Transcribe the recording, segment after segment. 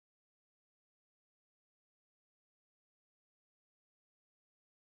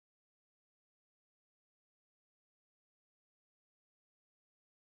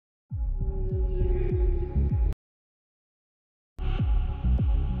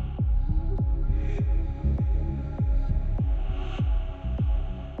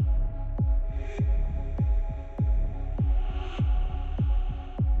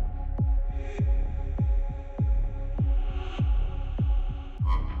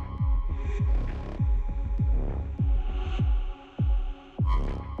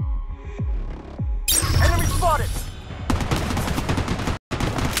Spotted!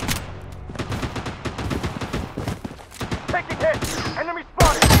 Taking hit! Enemy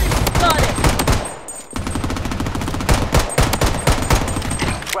spotted! Spotted!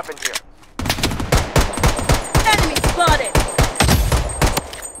 Weapon here. Enemy spotted!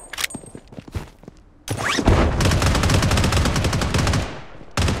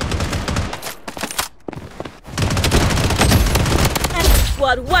 Enemy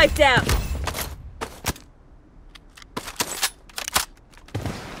squad wiped out!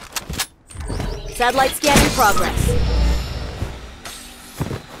 Satellite scan in progress.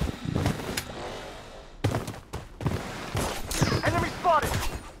 Enemy spotted!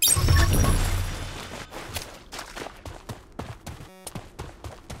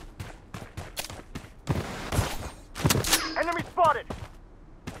 Enemy spotted!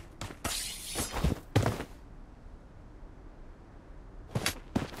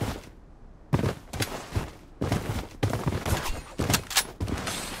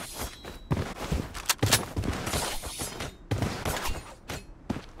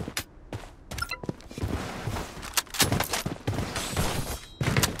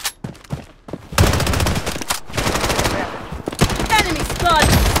 Enemy spotted!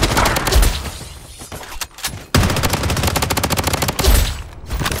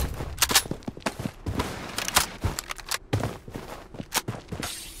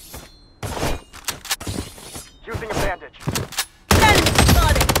 Using a bandage. Enemy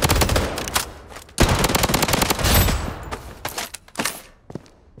spotted!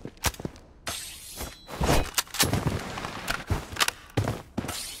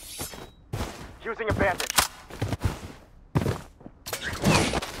 Using a bandage.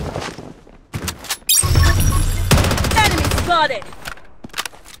 Enemy spotted!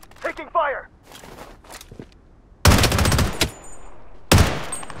 Taking fire!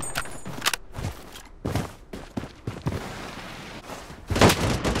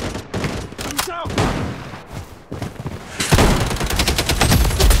 I'm down!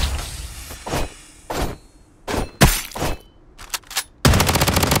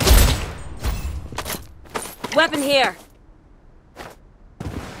 Weapon here!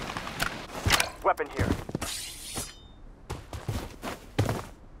 Weapon here.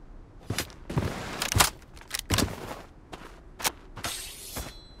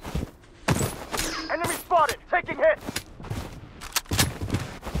 Enemy spotted! Taking hit!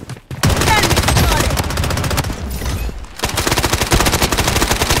 Enemy spotted!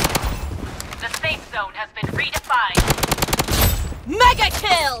 The safe zone has been redefined. Mega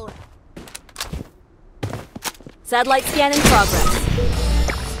kill! Satellite scan in progress.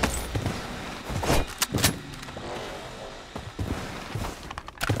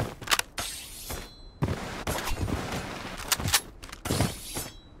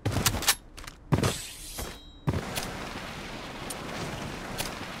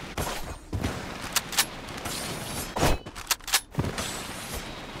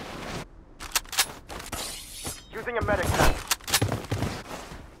 Using a medic pack.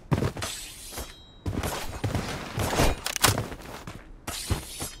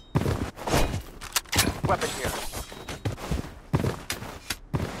 Weapon here.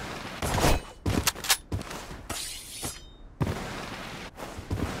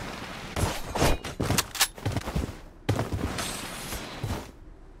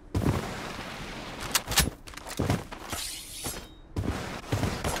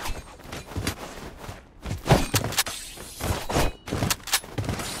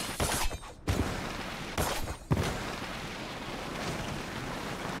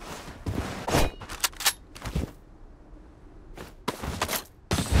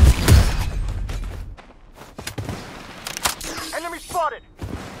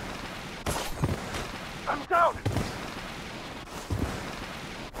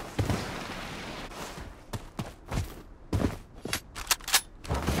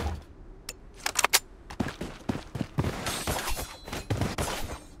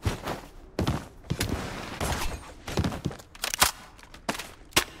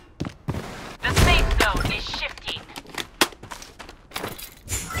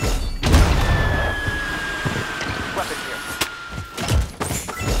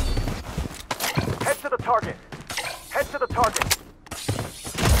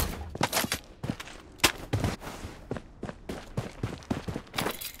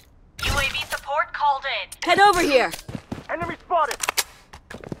 called in. Head over here. Enemy spotted!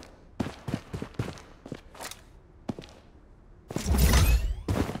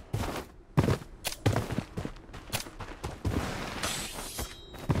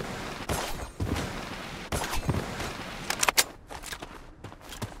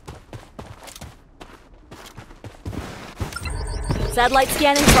 Satellite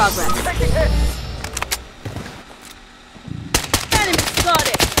scan in progress. Taking hit! Enemy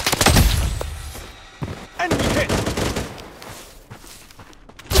spotted. Enemy hit!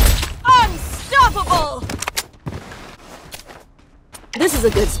 Unstoppable! This is a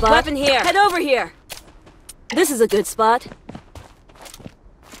good spot. Weapon here. Head over here. This is a good spot.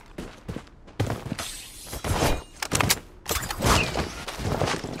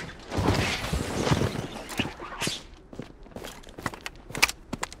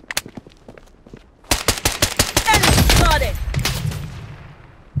 Enemy spotted.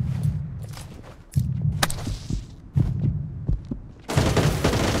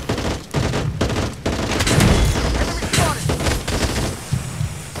 Enemy spotted!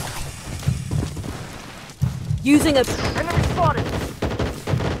 Using a... Enemy spotted!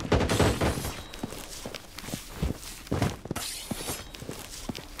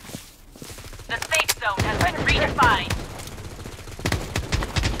 The safe zone has been redefined.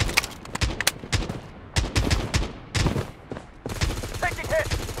 Taking hit!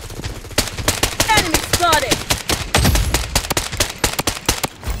 Enemy spotted.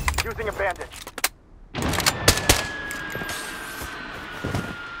 Using a bandage.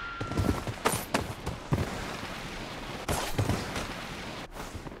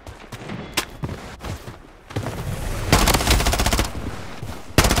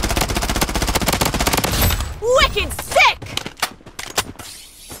 Wicked sick!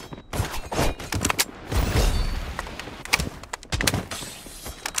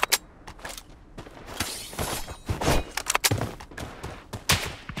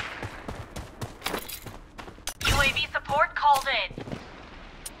 UAV support called in.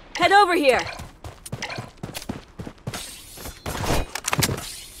 Head over here.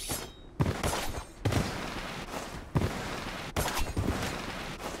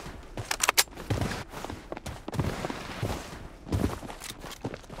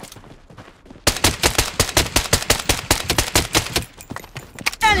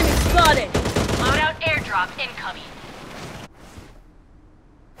 Enemy spotted. Loadout airdrop incoming.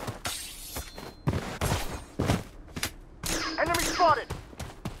 Enemy spotted!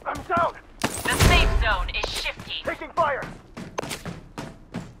 I'm down! The safe zone is shifting. Taking fire!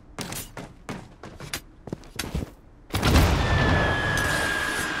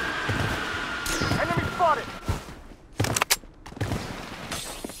 Enemy spotted!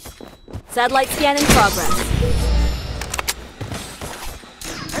 Satellite scan in progress.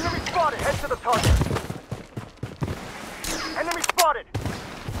 Enemy spotted! Head to the target! Enemy spotted!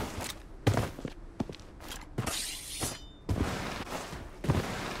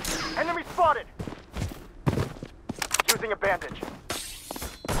 Enemy spotted! Using a bandage.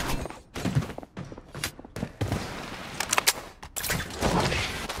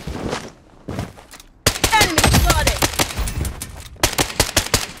 Enemy spotted.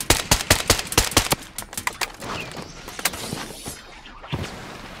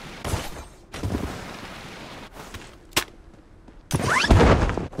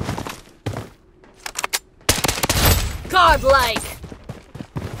 Godlike.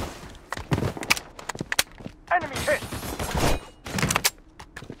 Enemy hit!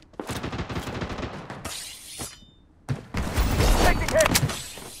 Taking hit!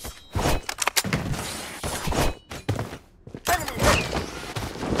 Enemy hit!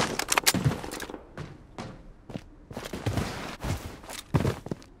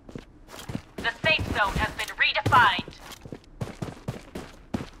 The safe zone has been redefined.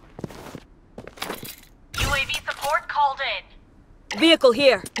 UAV support called in. Vehicle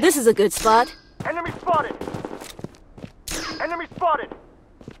here. This is a good spot. Enemy spotted! Enemy spotted!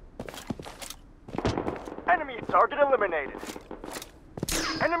 Enemy target eliminated.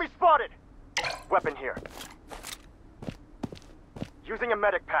 Enemy spotted! Weapon here. Using a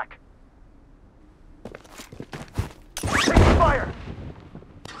medic pack. Taking fire!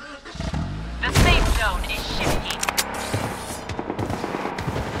 The safe zone is shifting.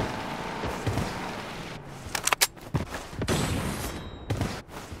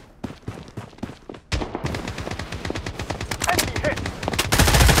 Enemy hit!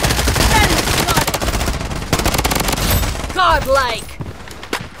 Enemy spotted. Godlike.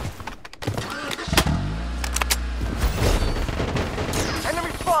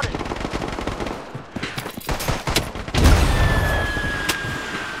 Enemy spotted!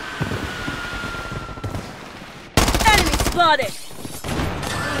 spotted!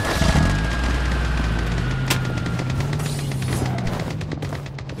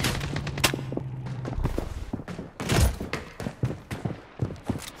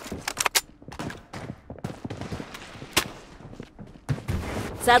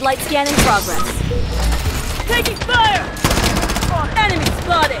 Satellite scan in progress. Taking fire! Spotted! Enemy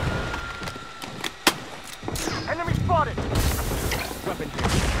spotted! Enemy spotted! Weapon here.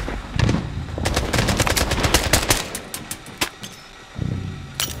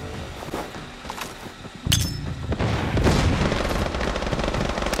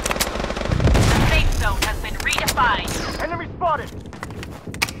 The safe zone has been redefined. Enemy spotted!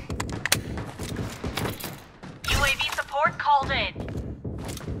 UAV support called in.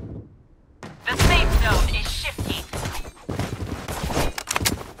 The safe zone is shifting.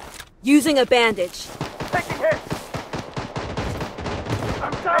 Using a bandage. Taking hits!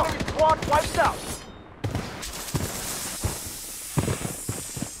 I'm down! Enemy squad wiped out!